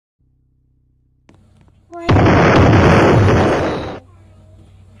Why are you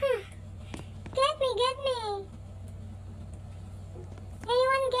get me, get me.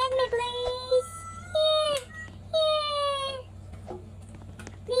 Anyone get me, please? Here.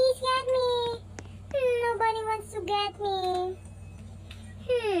 Please get me. Nobody wants to get me.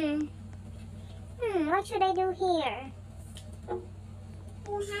 What should I do here?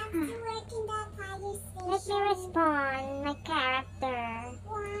 You have to work in the fire station. Let me respawn my character.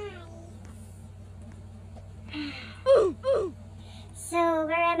 Why? So,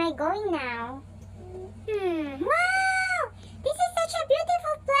 where am I going now? Wow! This is such a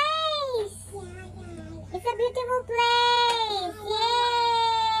beautiful place! Yeah. It's a beautiful place!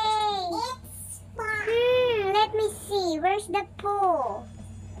 Yay! It's fun. Let me see. Where's the pool?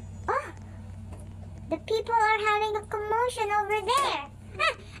 Oh! The people are having a commotion over there.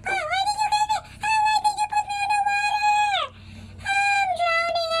 Why did you get me? Why did you put me in the water? I'm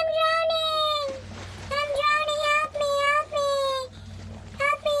drowning! I'm drowning! I'm drowning! Help me! Help me!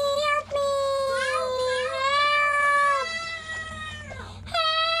 Help me! Help me! Help!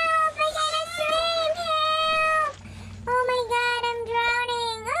 Help! I cannot swim! Help! Oh my God! I'm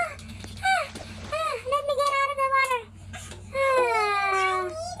drowning! Let me get out of the water!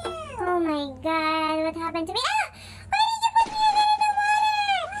 Oh my God! What happened to me? Why did you put me again in the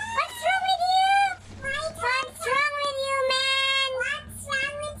water? What's wrong with you? What's wrong with you, man? What's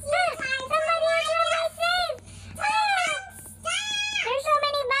wrong with you, Somebody interrupt my save! There's so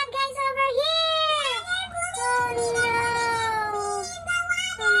many bad guys over here! Oh no!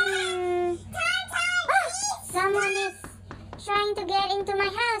 Someone is trying to get into my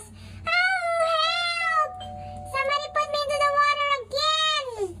house. Oh, help! Somebody put me into the water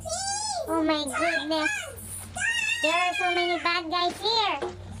again! Oh my goodness! There are so many bad guys here.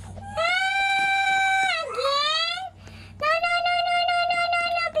 Again?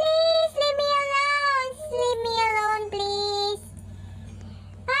 No, please leave me alone. Leave me alone, please.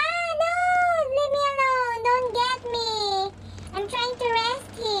 No, leave me alone. Don't get me. I'm trying to rest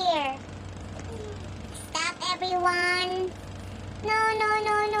here. Stop, everyone. No.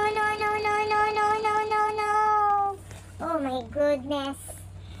 Oh my goodness.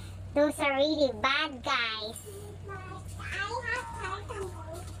 Those are really bad guys.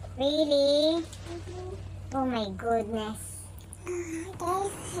 Really? Oh my goodness. Why are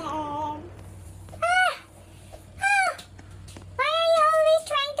you always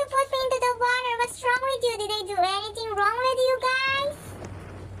trying to put me into the water? What's wrong with you? Did I do anything wrong with you guys?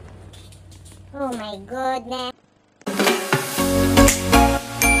 Oh my goodness.